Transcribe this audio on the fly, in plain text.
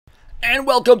And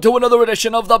welcome to another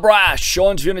edition of The Brash,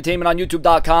 Sean's View Entertainment on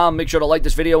YouTube.com. Make sure to like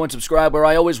this video and subscribe, where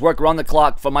I always work around the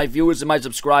clock for my viewers and my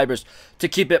subscribers to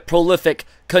keep it prolific,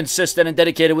 consistent, and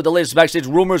dedicated with the latest backstage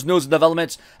rumors, news, and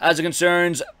developments as it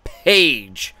concerns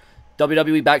Paige.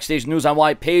 WWE Backstage news on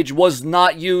why Paige was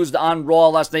not used on Raw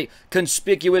last night,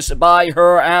 conspicuous by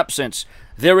her absence.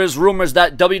 There is rumors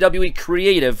that WWE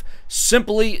Creative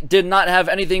simply did not have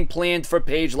anything planned for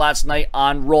Paige last night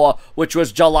on Raw, which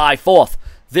was July 4th.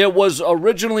 There was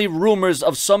originally rumors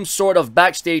of some sort of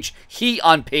backstage heat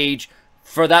on Paige,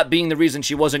 for that being the reason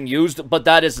she wasn't used, but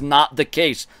that is not the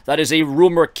case. That is a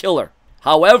rumor killer.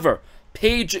 However,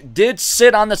 Paige did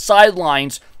sit on the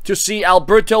sidelines to see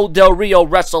Alberto Del Rio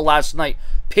wrestle last night.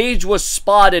 Paige was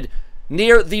spotted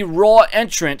near the Raw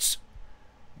entrance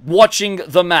watching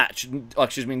the match.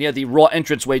 Excuse me, near the Raw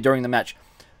entranceway during the match.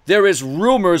 There is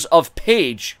rumors of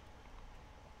Paige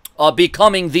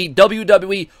becoming the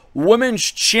WWE Women's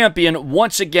Champion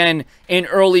once again in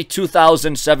early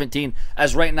 2017.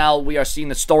 As right now we are seeing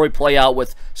the story play out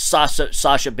with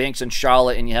Sasha Banks and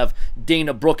Charlotte, and you have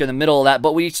Dana Brooke in the middle of that.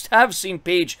 But we have seen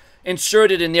Paige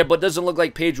inserted in there, but it doesn't look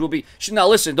like Paige will be. Now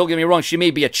listen, don't get me wrong, she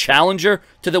may be a challenger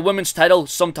to the women's title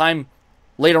sometime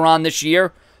later on this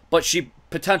year, but she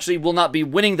potentially will not be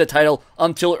winning the title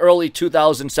until early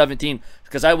 2017.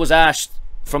 Because I was asked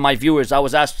from my viewers, I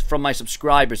was asked from my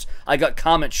subscribers, I got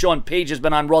comments, Sean, Paige has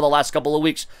been on Raw the last couple of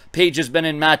weeks, Paige has been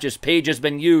in matches, Paige has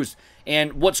been used,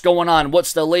 and what's going on?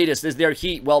 What's the latest? Is there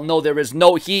heat? Well, no, there is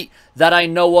no heat that I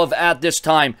know of at this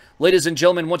time. Ladies and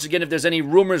gentlemen, once again, if there's any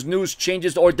rumors, news,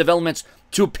 changes, or developments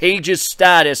to Paige's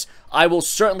status, I will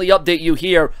certainly update you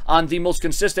here on the most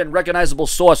consistent and recognizable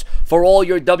source for all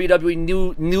your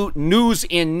WWE news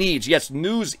and needs. Yes,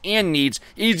 news and needs.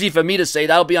 Easy for me to say.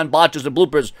 That'll be on Botches and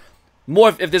Bloopers.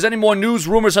 If there's any more news,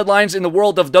 rumors, headlines in the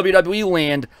world of WWE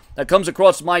land that comes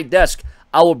across my desk,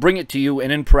 I will bring it to you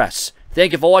and impress.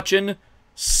 Thank you for watching.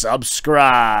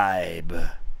 Subscribe.